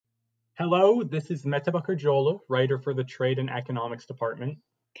Hello, this is Mete, writer for the Trade and Economics Department.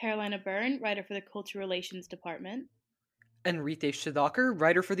 Carolina Byrne, writer for the Cultural Relations Department. And Ritesh Sudhakar,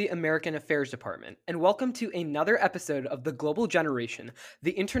 writer for the American Affairs Department, and welcome to another episode of The Global Generation,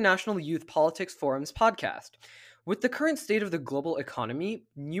 the International Youth Politics Forum's podcast. With the current state of the global economy,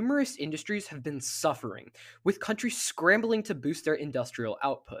 numerous industries have been suffering, with countries scrambling to boost their industrial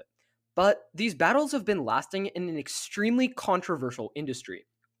output. But these battles have been lasting in an extremely controversial industry: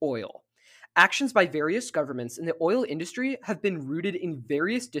 oil. Actions by various governments in the oil industry have been rooted in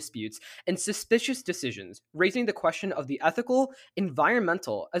various disputes and suspicious decisions, raising the question of the ethical,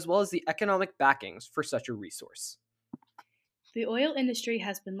 environmental, as well as the economic backings for such a resource. The oil industry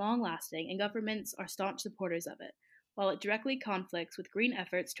has been long lasting, and governments are staunch supporters of it, while it directly conflicts with green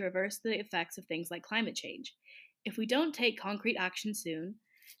efforts to reverse the effects of things like climate change. If we don't take concrete action soon,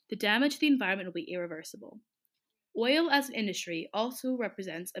 the damage to the environment will be irreversible. Oil as an industry also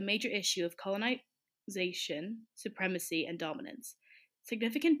represents a major issue of colonization, supremacy, and dominance.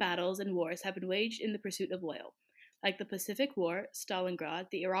 Significant battles and wars have been waged in the pursuit of oil, like the Pacific War, Stalingrad,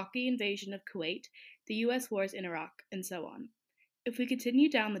 the Iraqi invasion of Kuwait, the US wars in Iraq, and so on. If we continue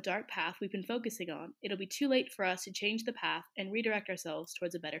down the dark path we've been focusing on, it'll be too late for us to change the path and redirect ourselves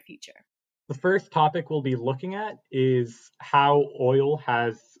towards a better future. The first topic we'll be looking at is how oil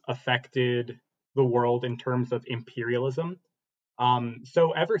has affected the world in terms of imperialism.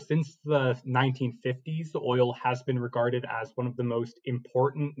 So, ever since the 1950s, oil has been regarded as one of the most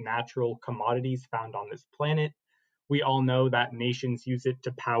important natural commodities found on this planet. We all know that nations use it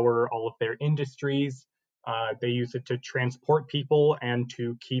to power all of their industries. They use it to transport people and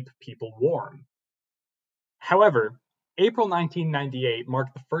to keep people warm. However, April 1998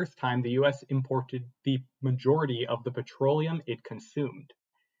 marked the first time the US imported the majority of the petroleum it consumed.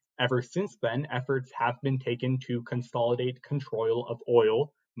 Ever since then, efforts have been taken to consolidate control of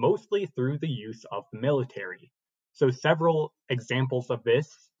oil, mostly through the use of the military. So, several examples of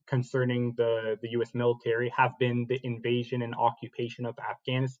this concerning the US military have been the invasion and occupation of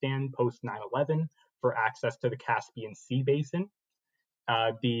Afghanistan post 9/11 for access to the Caspian Sea basin,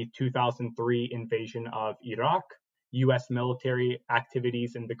 the 2003 invasion of Iraq, US military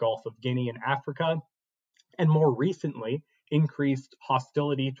activities in the Gulf of Guinea and Africa, and more recently, increased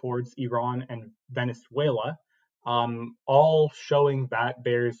hostility towards Iran and Venezuela, all showing that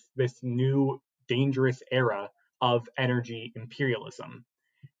there's this new dangerous era of energy imperialism.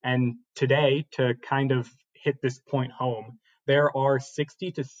 And today, to kind of hit this point home, there are 60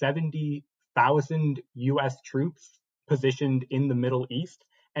 to 70,000 US troops positioned in the Middle East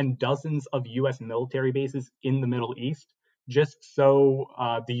and dozens of US military bases in the Middle East, just so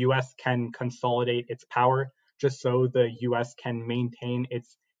the US can consolidate its power, just so the US can maintain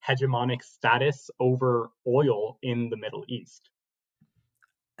its hegemonic status over oil in the Middle East.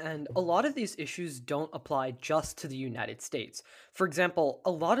 And a lot of these issues don't apply just to the United States. For example,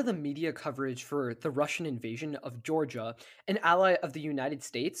 a lot of the media coverage for the Russian invasion of Georgia, an ally of the United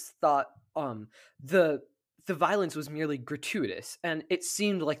States, thought the the violence was merely gratuitous, and it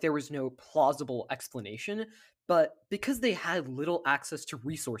seemed like there was no plausible explanation. But because they had little access to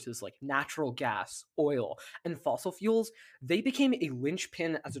resources like natural gas, oil, and fossil fuels, they became a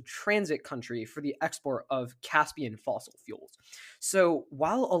linchpin as a transit country for the export of Caspian fossil fuels. So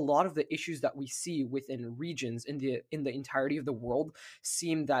while a lot of the issues that we see within regions in the entirety of the world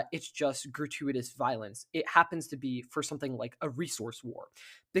seem that it's just gratuitous violence, it happens to be for something like a resource war.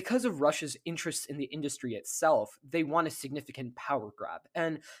 Because of Russia's interest in the industry itself, they want a significant power grab.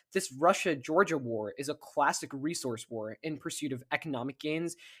 And this Russia-Georgia war is a classic resource war in pursuit of economic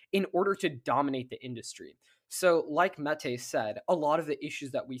gains in order to dominate the industry. So, like Mete said, a lot of the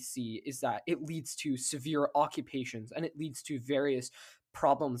issues that we see is that it leads to severe occupations and it leads to various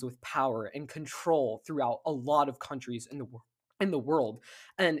problems with power and control throughout a lot of countries in the world,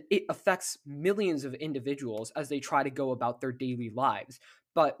 and it affects millions of individuals as they try to go about their daily lives.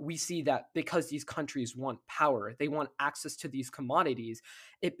 But we see that because these countries want power, they want access to these commodities,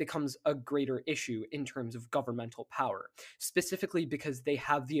 it becomes a greater issue in terms of governmental power, specifically because they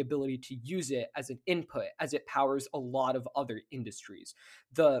have the ability to use it as an input as it powers a lot of other industries.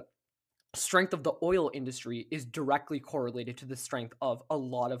 The strength of the oil industry is directly correlated to the strength of a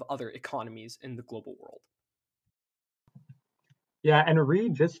lot of other economies in the global world. Yeah, and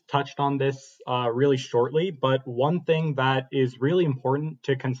Reed just touched on this really shortly, but one thing that is really important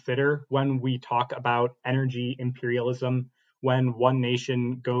to consider when we talk about energy imperialism, when one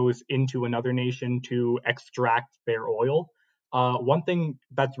nation goes into another nation to extract their oil, one thing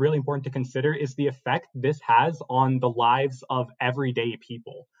that's really important to consider is the effect this has on the lives of everyday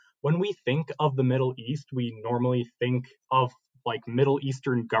people. When we think of the Middle East, we normally think of like Middle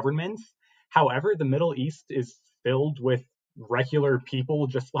Eastern governments. However, the Middle East is filled with regular people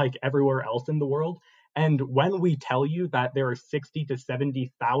just like everywhere else in the world. And when we tell you that there are 60 to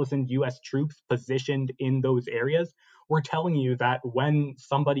 70,000 US troops positioned in those areas, we're telling you that when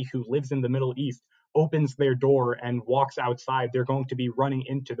somebody who lives in the Middle East opens their door and walks outside, they're going to be running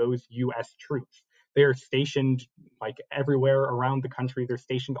into those US troops. They're stationed like everywhere around the country. They're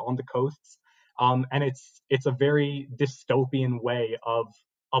stationed on the coasts. And it's a very dystopian way of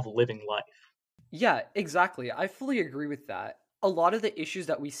living life. Yeah, exactly. I fully agree with that. A lot of the issues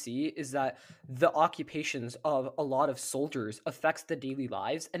that we see is that the occupations of a lot of soldiers affects the daily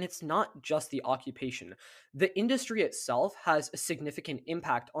lives, and it's not just the occupation. The industry itself has a significant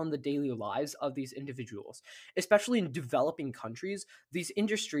impact on the daily lives of these individuals. Especially in developing countries, these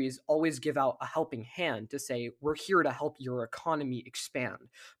industries always give out a helping hand to say, we're here to help your economy expand.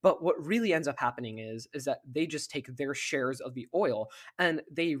 But what really ends up happening is that they just take their shares of the oil and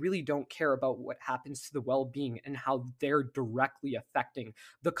they really don't care about what happens to the well-being and how they're directly affecting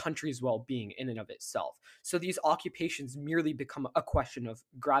the country's well-being in and of itself. So these occupations merely become a question of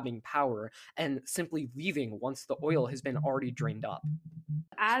grabbing power and simply leaving once the oil has been already drained up.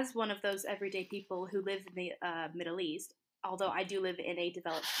 As one of those everyday people who live in the Middle East, although I do live in a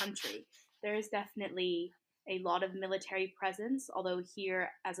developed country, there is definitely a lot of military presence. Although here,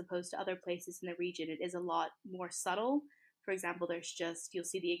 as opposed to other places in the region, it is a lot more subtle. For example, there's just, you'll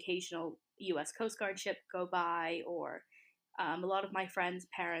see the occasional US Coast Guard ship go by, or a lot of my friends'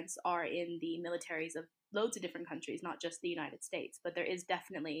 parents are in the militaries of loads of different countries, not just the United States, but there is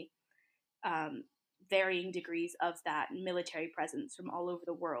definitely um, varying degrees of that military presence from all over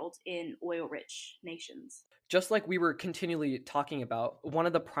the world in oil rich nations. Just like we were continually talking about, one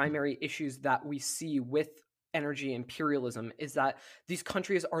of the primary issues that we see with energy imperialism is that these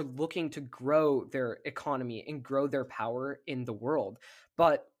countries are looking to grow their economy and grow their power in the world.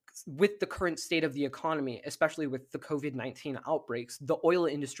 But with the current state of the economy, especially with the COVID-19 outbreaks, the oil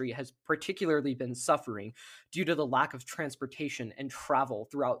industry has particularly been suffering due to the lack of transportation and travel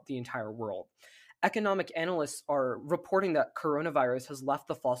throughout the entire world. Economic analysts are reporting that coronavirus has left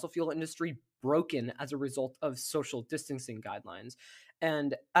the fossil fuel industry broken as a result of social distancing guidelines.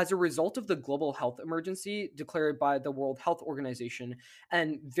 And as a result of the global health emergency declared by the World Health Organization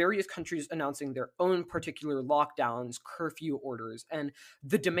and various countries announcing their own particular lockdowns, curfew orders, and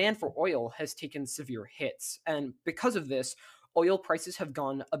the demand for oil has taken severe hits. And because of this, oil prices have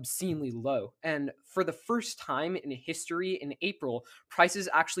gone obscenely low. And for the first time in history, in April, prices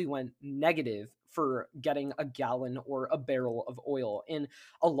actually went negative for getting a gallon or a barrel of oil in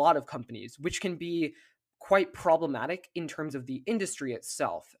a lot of companies, which can be quite problematic in terms of the industry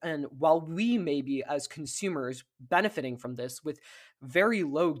itself. And while we may be, as consumers, benefiting from this with very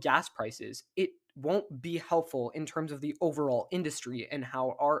low gas prices, it won't be helpful in terms of the overall industry and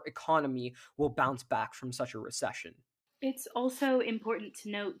how our economy will bounce back from such a recession. It's also important to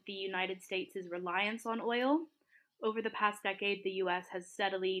note the United States' reliance on oil. Over the past decade, the US has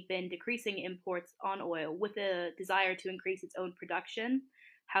steadily been decreasing imports on oil with a desire to increase its own production.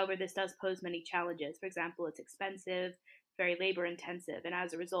 However, this does pose many challenges. For example, it's expensive, very labor intensive, and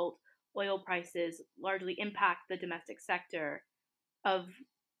as a result, oil prices largely impact the domestic sector of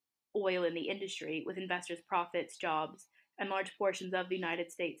oil in the industry, with investors' profits, jobs, and large portions of the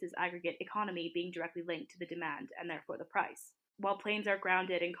United States' aggregate economy being directly linked to the demand and therefore the price. While planes are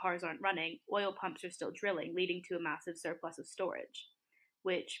grounded and cars aren't running, oil pumps are still drilling, leading to a massive surplus of storage,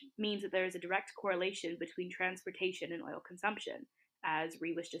 which means that there is a direct correlation between transportation and oil consumption. As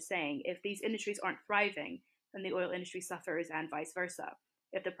Ree was just saying, if these industries aren't thriving, then the oil industry suffers and vice versa.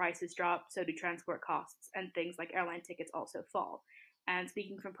 If the prices drop, so do transport costs, and things like airline tickets also fall. And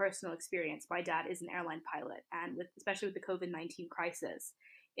speaking from personal experience, my dad is an airline pilot, and especially with the COVID-19 crisis,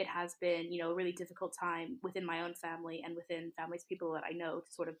 it has been, a really difficult time within my own family and within families, people that I know,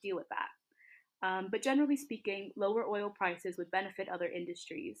 to sort of deal with that. But generally speaking, lower oil prices would benefit other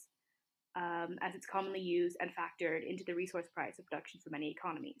industries, as it's commonly used and factored into the resource price of production for many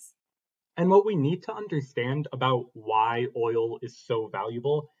economies. And what we need to understand about why oil is so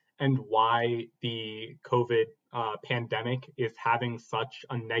valuable and why the COVID pandemic is having such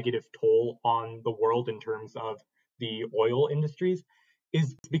a negative toll on the world in terms of the oil industries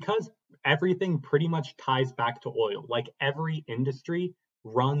is because everything pretty much ties back to oil. Like every industry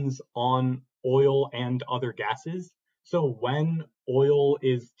runs on oil and other gases. So when oil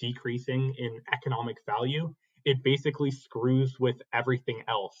is decreasing in economic value, it basically screws with everything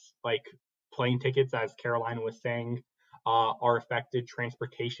else. Like plane tickets, as Caroline was saying, are affected,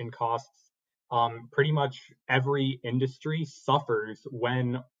 transportation costs. Pretty much every industry suffers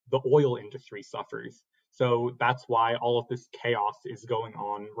when the oil industry suffers. So that's why all of this chaos is going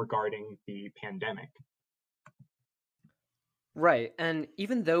on regarding the pandemic. Right. And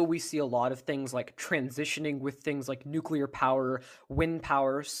even though we see a lot of things like transitioning with things like nuclear power, wind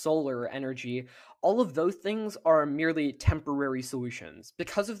power, solar energy, all of those things are merely temporary solutions.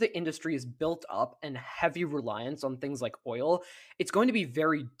 Because of the industry's built up and heavy reliance on things like oil, it's going to be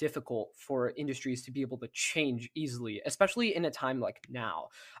very difficult for industries to be able to change easily, especially in a time like now.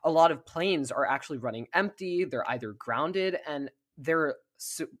 A lot of planes are actually running empty, they're either grounded, and they're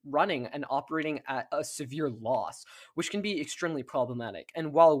running and operating at a severe loss, which can be extremely problematic.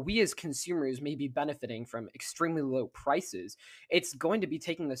 And while we as consumers may be benefiting from extremely low prices, it's going to be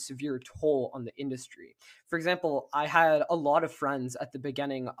taking a severe toll on the industry. For example, I had a lot of friends at the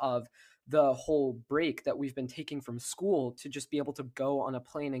beginning of the whole break that we've been taking from school to just be able to go on a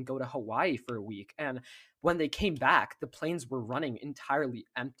plane and go to Hawaii for a week. And when they came back, the planes were running entirely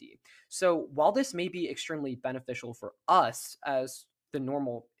empty. So while this may be extremely beneficial for us as the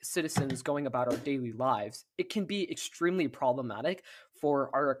normal citizens going about our daily lives, it can be extremely problematic for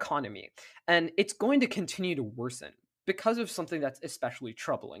our economy. And it's going to continue to worsen because of something that's especially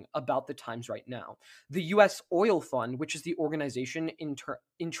troubling about the times right now. The US Oil Fund, which is the organization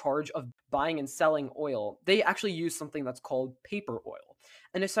in charge of buying and selling oil, they actually use something that's called paper oil.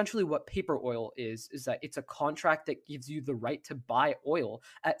 And essentially, what paper oil is that it's a contract that gives you the right to buy oil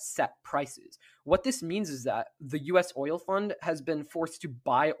at set prices. What this means is that the US Oil Fund has been forced to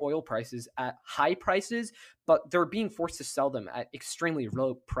buy oil prices at high prices, but they're being forced to sell them at extremely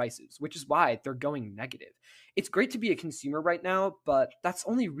low prices, which is why they're going negative. It's great to be a consumer right now, but that's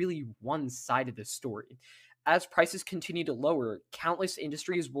only really one side of the story. As prices continue to lower, countless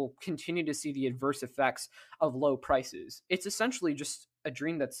industries will continue to see the adverse effects of low prices. It's essentially just a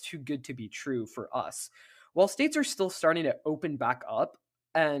dream that's too good to be true for us. While states are still starting to open back up,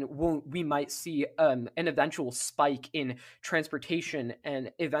 and we might see an eventual spike in transportation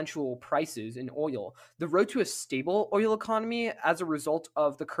and eventual prices in oil. The road to a stable oil economy as a result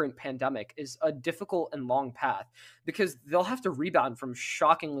of the current pandemic is a difficult and long path because they'll have to rebound from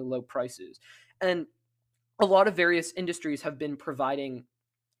shockingly low prices. And a lot of various industries have been providing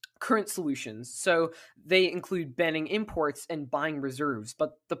current solutions. So they include banning imports and buying reserves.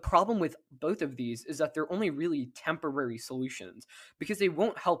 But the problem with both of these is that they're only really temporary solutions because they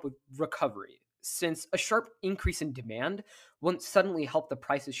won't help with recovery. Since a sharp increase in demand won't suddenly help the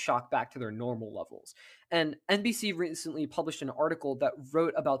prices shock back to their normal levels. And NBC recently published an article that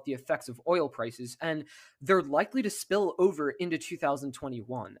wrote about the effects of oil prices, and they're likely to spill over into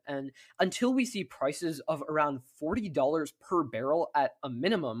 2021. And until we see prices of around $40 per barrel at a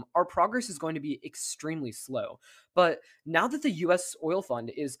minimum, our progress is going to be extremely slow. But now that the US oil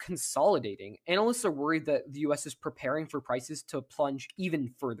fund is consolidating, analysts are worried that the US is preparing for prices to plunge even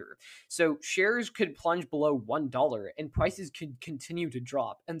further. So shares could plunge below $1 and prices could continue to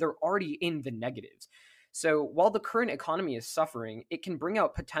drop, and they're already in the negatives. So while the current economy is suffering, it can bring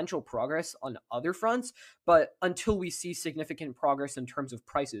out potential progress on other fronts, but until we see significant progress in terms of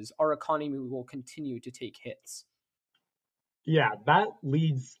prices, our economy will continue to take hits. Yeah, that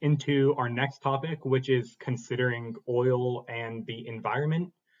leads into our next topic, which is considering oil and the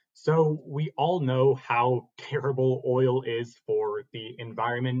environment. So, we all know how terrible oil is for the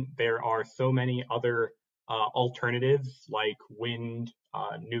environment. There are so many other alternatives like wind,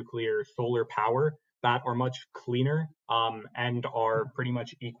 nuclear, solar power that are much cleaner and are pretty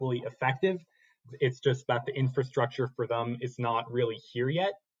much equally effective. It's just that the infrastructure for them is not really here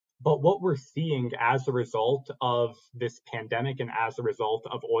yet. But what we're seeing as a result of this pandemic and as a result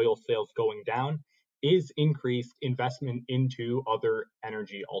of oil sales going down is increased investment into other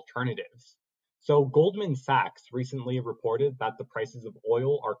energy alternatives. So Goldman Sachs recently reported that the prices of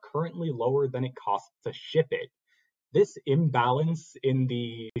oil are currently lower than it costs to ship it. This imbalance in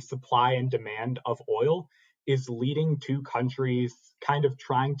the supply and demand of oil is leading to countries kind of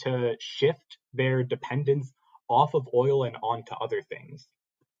trying to shift their dependence off of oil and onto other things.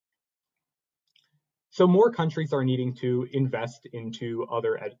 So more countries are needing to invest into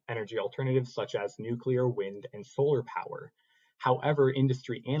other energy alternatives such as nuclear, wind, and solar power. However,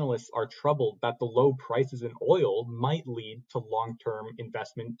 industry analysts are troubled that the low prices in oil might lead to long-term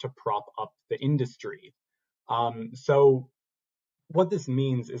investment to prop up the industry. So what this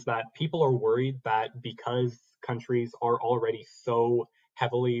means is that people are worried that because countries are already so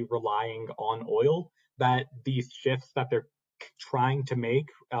heavily relying on oil, that these shifts that they're trying to make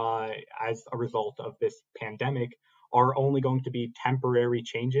as a result of this pandemic are only going to be temporary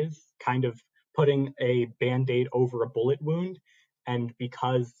changes, kind of putting a band aid over a bullet wound. And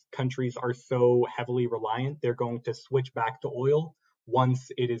because countries are so heavily reliant, they're going to switch back to oil once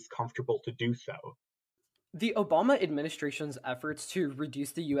it is comfortable to do so. The Obama administration's efforts to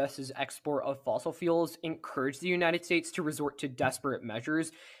reduce the US's export of fossil fuels encouraged the United States to resort to desperate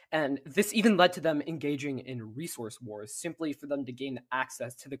measures, and this even led to them engaging in resource wars simply for them to gain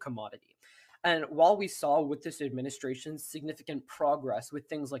access to the commodity. And while we saw with this administration significant progress with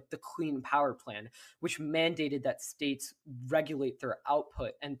things like the Clean Power Plan, which mandated that states regulate their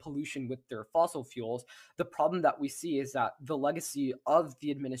output and pollution with their fossil fuels, the problem that we see is that the legacy of the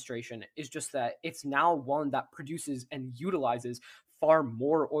administration is just that it's now one that produces and utilizes far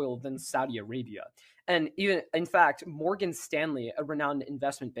more oil than Saudi Arabia. And even, in fact, Morgan Stanley, a renowned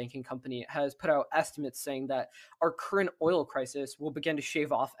investment banking company, has put out estimates saying that our current oil crisis will begin to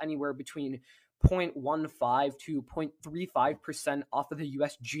shave off anywhere between 0.15 to 0.35% off of the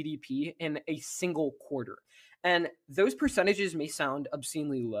US GDP in a single quarter. And those percentages may sound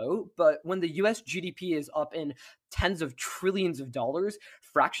obscenely low, but when the US GDP is up in tens of trillions of dollars,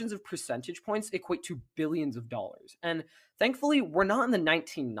 fractions of percentage points equate to billions of dollars. And thankfully, we're not in the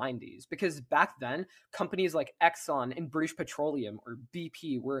 1990s because back then, companies like Exxon and British Petroleum or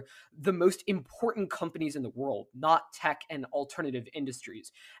BP were the most important companies in the world, not tech and alternative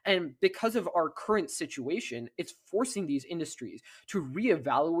industries. And because of our current situation, it's forcing these industries to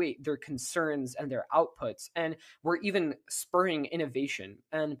reevaluate their concerns and their outputs. And we're even spurring innovation.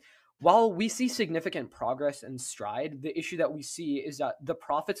 And while we see significant progress and stride, the issue that we see is that the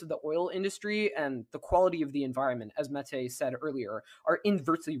profits of the oil industry and the quality of the environment, as Mete said earlier, are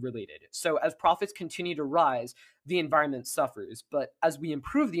inversely related. So as profits continue to rise, the environment suffers. But as we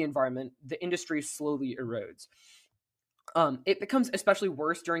improve the environment, the industry slowly erodes. It becomes especially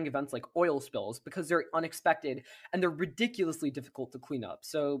worse during events like oil spills because they're unexpected and they're ridiculously difficult to clean up.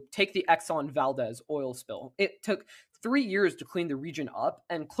 So, take the Exxon Valdez oil spill. It took 3 years to clean the region up,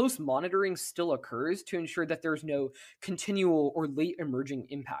 and close monitoring still occurs to ensure that there's no continual or late emerging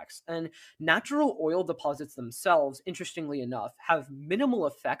impacts. And natural oil deposits themselves, interestingly enough, have minimal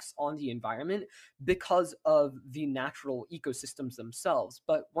effects on the environment because of the natural ecosystems themselves.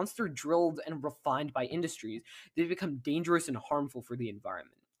 But once they're drilled and refined by industries, they become dangerous and harmful for the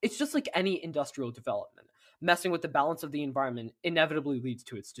environment. It's just like any industrial development. Messing with the balance of the environment inevitably leads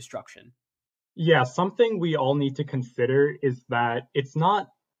to its destruction. Yeah, something we all need to consider is that it's not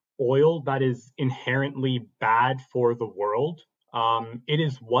oil that is inherently bad for the world. It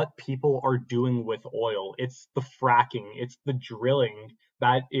is what people are doing with oil. It's the fracking, it's the drilling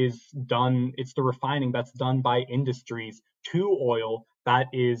that is done, it's the refining that's done by industries to oil that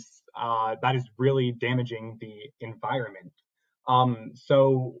is really damaging the environment.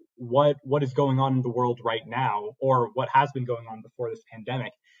 So what is going on in the world right now, or what has been going on before this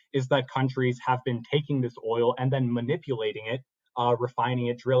pandemic, is that countries have been taking this oil and then manipulating it, refining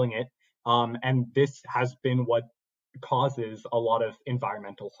it, drilling it, and this has been what causes a lot of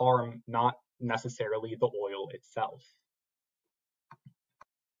environmental harm, not necessarily the oil itself.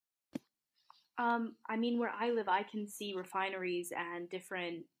 I mean, where I live, I can see refineries and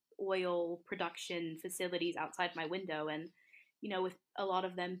different oil production facilities outside my window. And, with a lot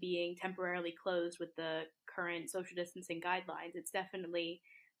of them being temporarily closed with the current social distancing guidelines, it's definitely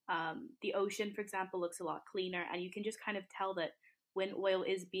the ocean, for example, looks a lot cleaner. And you can just kind of tell that when oil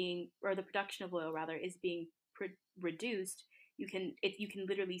is being, or the production of oil rather, is being reduced, you can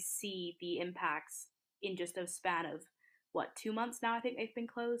literally see the impacts in just a span of what, 2 months now. I think they've been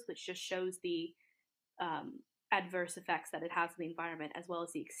closed, which just shows the um, adverse effects that it has on the environment as well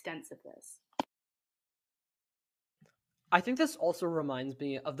as the extent of this. I think this also reminds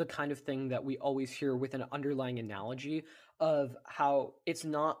me of the kind of thing that we always hear with an underlying analogy of how it's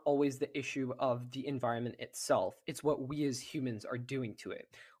not always the issue of the environment itself, it's what we as humans are doing to it.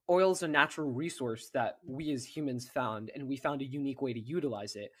 Oil is a natural resource that we as humans found, and we found a unique way to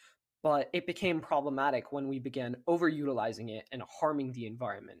utilize it. But it became problematic when we began overutilizing it and harming the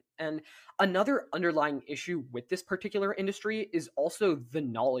environment. And another underlying issue with this particular industry is also the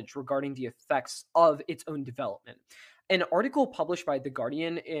knowledge regarding the effects of its own development. An article published by The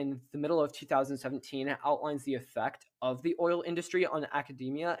Guardian in the middle of 2017 outlines the effect of the oil industry on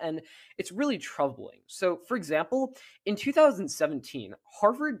academia, and it's really troubling. So, for example, in 2017,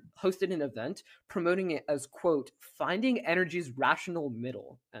 Harvard hosted an event promoting it as, quote, finding energy's rational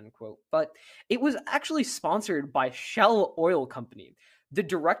middle, end quote. But it was actually sponsored by Shell Oil Company. The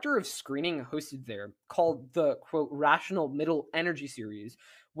director of screening hosted there, called the, quote, Rational Middle Energy Series,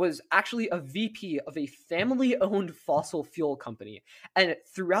 was actually a VP of a family owned fossil fuel company. And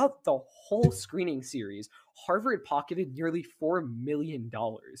throughout the whole screening series, Harvard pocketed nearly $4 million.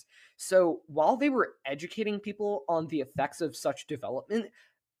 So while they were educating people on the effects of such development,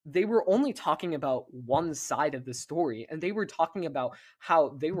 they were only talking about one side of the story, and they were talking about how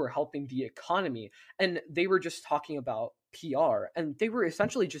they were helping the economy, and they were just talking about PR, and they were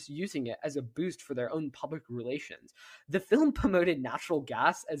essentially just using it as a boost for their own public relations. The film promoted natural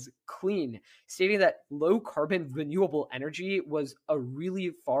gas as clean, stating that low carbon renewable energy was a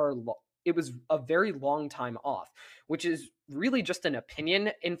really it was a very long time off, which is really just an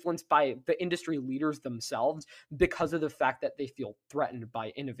opinion influenced by the industry leaders themselves because of the fact that they feel threatened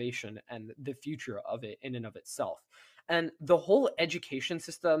by innovation and the future of it in and of itself. And the whole education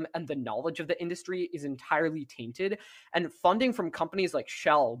system and the knowledge of the industry is entirely tainted. And funding from companies like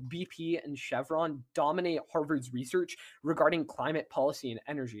Shell, BP, and Chevron dominate Harvard's research regarding climate policy and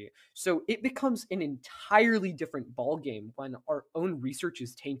energy. So it becomes an entirely different ballgame when our own research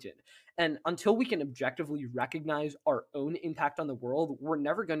is tainted. And until we can objectively recognize our own impact on the world, we're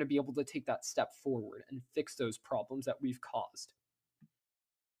never going to be able to take that step forward and fix those problems that we've caused.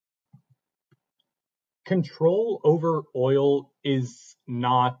 Control over oil is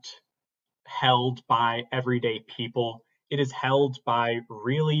not held by everyday people. It is held by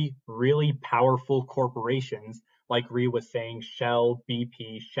really, really powerful corporations, like Rhea was saying, Shell,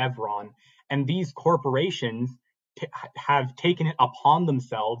 BP, Chevron. And these corporations have taken it upon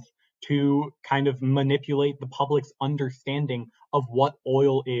themselves to kind of manipulate the public's understanding of what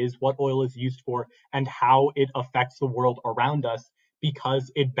oil is used for, and how it affects the world around us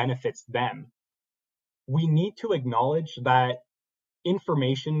because it benefits them. We need to acknowledge that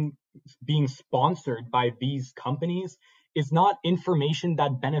information being sponsored by these companies is not information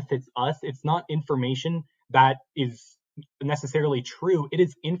that benefits us. It's not information that is necessarily true. It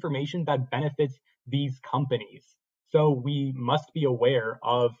is information that benefits these companies. So we must be aware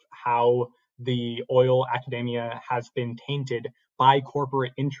of how the oil academia has been tainted by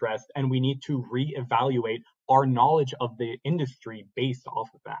corporate interest, and we need to reevaluate our knowledge of the industry based off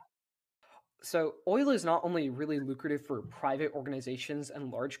of that. So, oil is not only really lucrative for private organizations and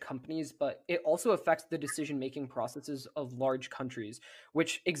large companies, but it also affects the decision making processes of large countries,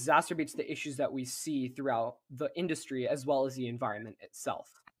 which exacerbates the issues that we see throughout the industry as well as the environment itself.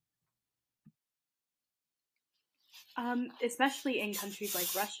 Especially in countries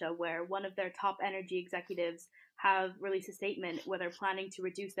like Russia, where one of their top energy executives have released a statement where they're planning to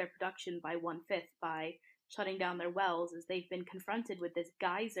reduce their production by 1/5 by shutting down their wells, as they've been confronted with this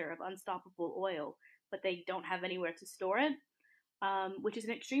geyser of unstoppable oil, but they don't have anywhere to store it. Which is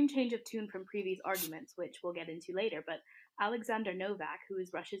an extreme change of tune from previous arguments, which we'll get into later. But Alexander Novak, who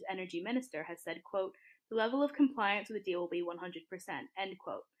is Russia's energy minister, has said, quote, the level of compliance with the deal will be 100%, end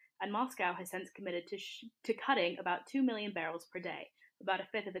quote. And Moscow has since committed to cutting about 2 million barrels per day, about a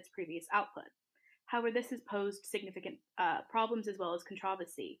fifth of its previous output. However, this has posed significant problems as well as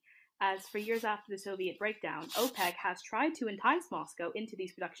controversy, as for years after the Soviet breakdown, OPEC has tried to entice Moscow into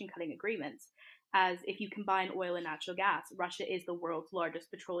these production cutting agreements, as if you combine oil and natural gas, Russia is the world's largest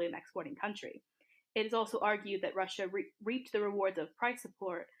petroleum exporting country. It is also argued that Russia reaped the rewards of price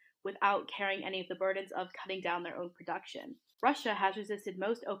support without carrying any of the burdens of cutting down their own production. Russia has resisted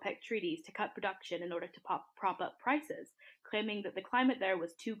most OPEC treaties to cut production in order to prop up prices, claiming that the climate there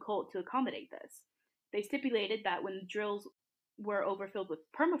was too cold to accommodate this. They stipulated that when drills were overfilled with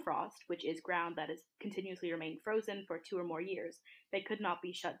permafrost, which is ground that has continuously remained frozen for 2 or more years, they could not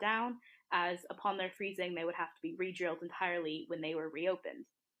be shut down, as upon their freezing, they would have to be re drilled entirely when they were reopened.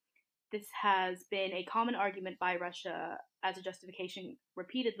 This has been a common argument by Russia as a justification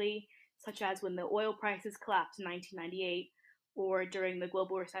repeatedly, such as when the oil prices collapsed in 1998 or during the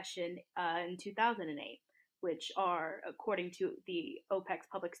global recession in 2008, which are according to the OPEC's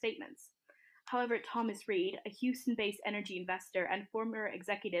public statements. However, Thomas Reed, a Houston based energy investor and former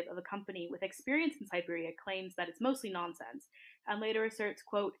executive of a company with experience in Siberia, claims that it's mostly nonsense, and later asserts,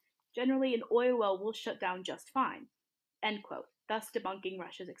 quote, generally an oil well will shut down just fine, end quote, thus debunking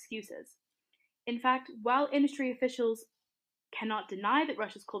Russia's excuses. In fact, while industry officials cannot deny that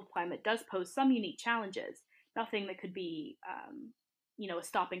Russia's cold climate does pose some unique challenges, nothing that could be, a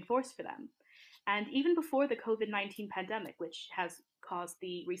stopping force for them. And even before the COVID-19 pandemic, which has caused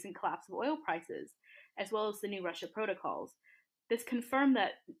the recent collapse of oil prices, as well as the new Russia protocols, this confirmed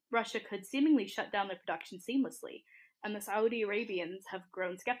that Russia could seemingly shut down their production seamlessly, and the Saudi Arabians have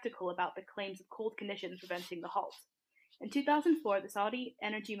grown skeptical about the claims of cold conditions preventing the halt. In 2004, the Saudi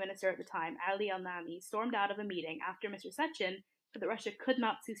energy minister at the time, Ali Al Nami, stormed out of a meeting after Mr. Sechin said that Russia could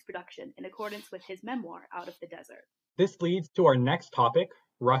not cease production in accordance with his memoir, Out of the Desert. This leads to our next topic,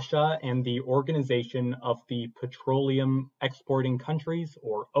 Russia and the Organization of the Petroleum Exporting Countries,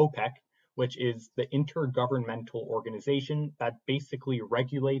 or OPEC, which is the intergovernmental organization that basically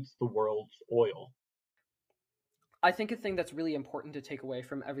regulates the world's oil. I think a thing that's really important to take away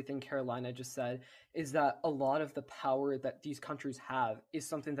from everything Carolina just said is that a lot of the power that these countries have is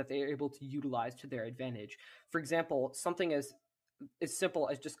something that they are able to utilize to their advantage. For example, something as simple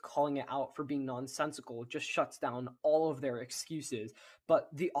as just calling it out for being nonsensical just shuts down all of their excuses. But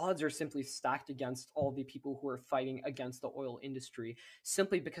the odds are simply stacked against all the people who are fighting against the oil industry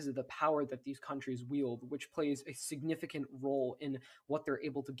simply because of the power that these countries wield, which plays a significant role in what they're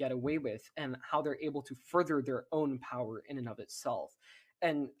able to get away with and how they're able to further their own power in and of itself.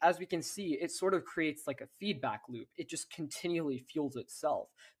 And as we can see, it sort of creates like a feedback loop. It just continually fuels itself.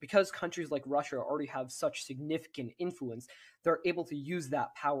 Because countries like Russia already have such significant influence, they're able to use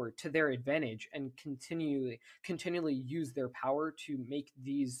that power to their advantage and continually use their power to make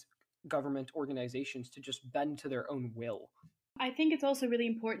these government organizations to just bend to their own will. I think it's also really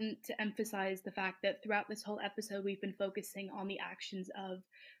important to emphasize the fact that throughout this whole episode, we've been focusing on the actions of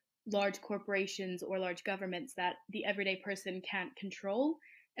large corporations or large governments that the everyday person can't control,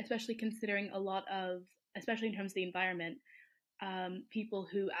 especially considering a lot of, especially in terms of the environment, people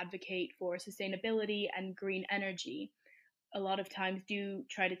who advocate for sustainability and green energy a lot of times do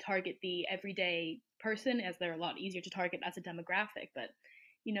try to target the everyday person, as they're a lot easier to target as a demographic. But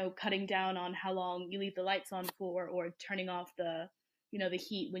cutting down on how long you leave the lights on for, or turning off the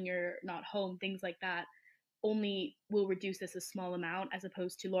heat when you're not home, things like that, only will reduce this a small amount, as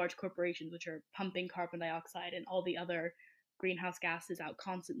opposed to large corporations, which are pumping carbon dioxide and all the other greenhouse gases out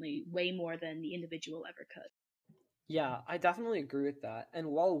constantly, way more than the individual ever could. Yeah, I definitely agree with that. And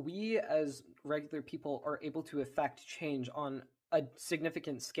while we as regular people are able to affect change on a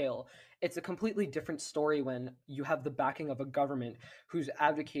significant scale, it's a completely different story when you have the backing of a government who's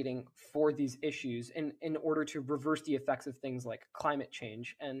advocating for these issues in order to reverse the effects of things like climate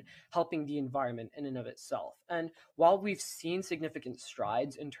change and helping the environment in and of itself. And while we've seen significant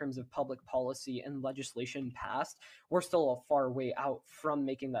strides in terms of public policy and legislation passed, we're still a far way out from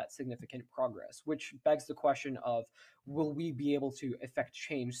making that significant progress, which begs the question of, will we be able to effect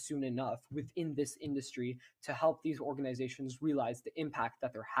change soon enough within this industry to help these organizations realize the impact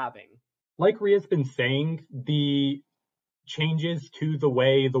that they're having? Like Ria's been saying, the changes to the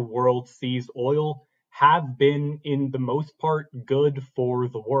way the world sees oil have been, in the most part, good for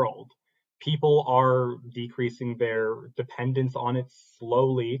the world. People are decreasing their dependence on it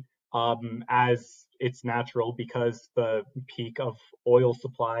slowly, as it's natural, because the peak of oil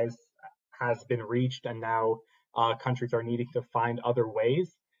supplies has been reached, and now countries are needing to find other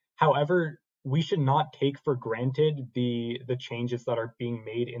ways. However, we should not take for granted the changes that are being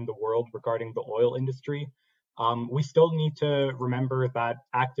made in the world regarding the oil industry. We still need to remember that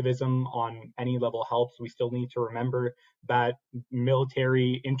activism on any level helps. We still need to remember that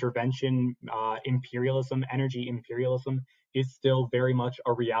military intervention, imperialism, energy imperialism is still very much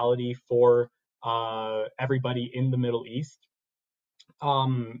a reality for everybody in the Middle East.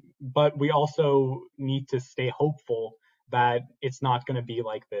 But we also need to stay hopeful that it's not going to be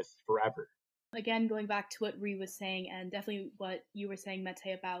like this forever. Again, going back to what Ree was saying, and definitely what you were saying,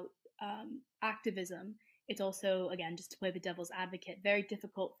 Mete, about activism, it's also, again, just to play the devil's advocate, very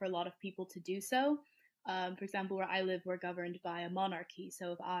difficult for a lot of people to do so. For example, where I live, we're governed by a monarchy.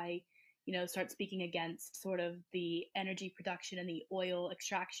 So if I, start speaking against sort of the energy production and the oil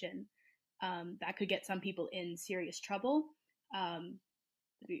extraction, that could get some people in serious trouble. Um,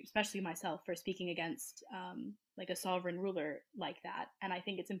 Especially myself, for speaking against like a sovereign ruler like that. And I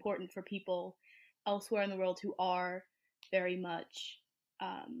think it's important for people elsewhere in the world who are very much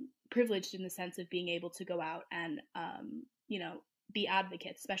privileged in the sense of being able to go out and be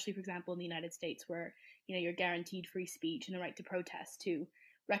advocates, especially, for example, in the United States, where you're guaranteed free speech and the right to protest, to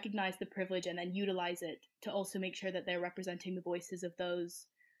recognize the privilege and then utilize it to also make sure that they're representing the voices of those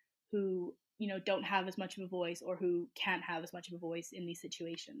who don't have as much of a voice, or who can't have as much of a voice in these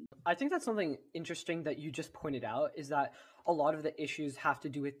situations. I think that's something interesting that you just pointed out, is that a lot of the issues have to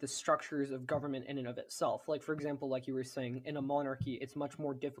do with the structures of government in and of itself. Like, for example, like you were saying, in a monarchy, it's much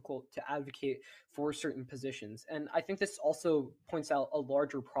more difficult to advocate for certain positions. And I think this also points out a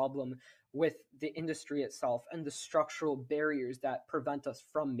larger problem with the industry itself and the structural barriers that prevent us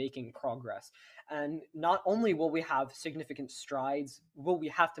from making progress. And not only will we have significant strides, will we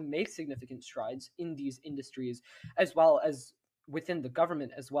have to make significant strides in these industries, as well as within the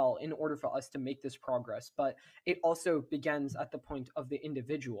government as well, in order for us to make this progress, but it also begins at the point of the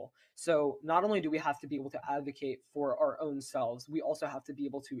individual. So not only do we have to be able to advocate for our own selves, we also have to be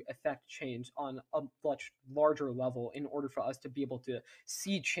able to effect change on a much larger level in order for us to be able to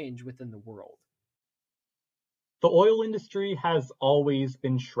see change within the world. The oil industry has always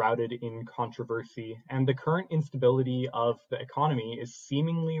been shrouded in controversy, and the current instability of the economy is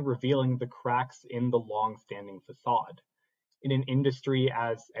seemingly revealing the cracks in the long-standing facade. In an industry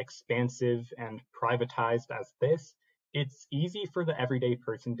as expansive and privatized as this, it's easy for the everyday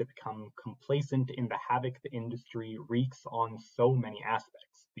person to become complacent in the havoc the industry wreaks on so many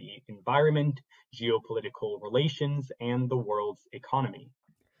aspects: the environment, geopolitical relations, and the world's economy.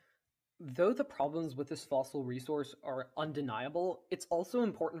 Though the problems with this fossil resource are undeniable, it's also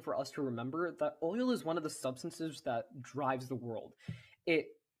important for us to remember that oil is one of the substances that drives the world. It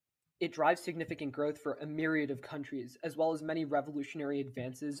it drives significant growth for a myriad of countries, as well as many revolutionary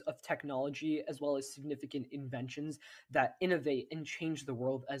advances of technology, as well as significant inventions that innovate and change the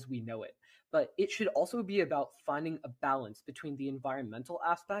world as we know it. But it should also be about finding a balance between the environmental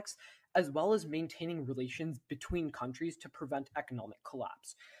aspects, as well as maintaining relations between countries to prevent economic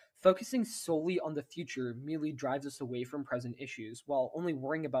collapse. Focusing solely on the future merely drives us away from present issues, while only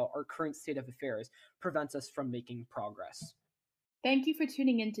worrying about our current state of affairs prevents us from making progress. Thank you for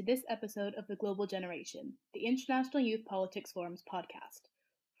tuning in to this episode of The Global Generation, the International Youth Politics Forum's podcast.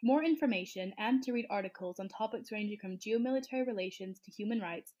 For more information and to read articles on topics ranging from geomilitary relations to human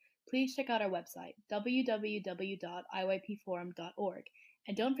rights, please check out our website, www.iypforum.org,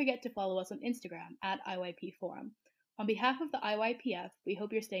 and don't forget to follow us on Instagram at IYPForum. On behalf of the IYPF, we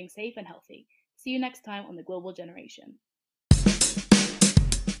hope you're staying safe and healthy. See you next time on The Global Generation.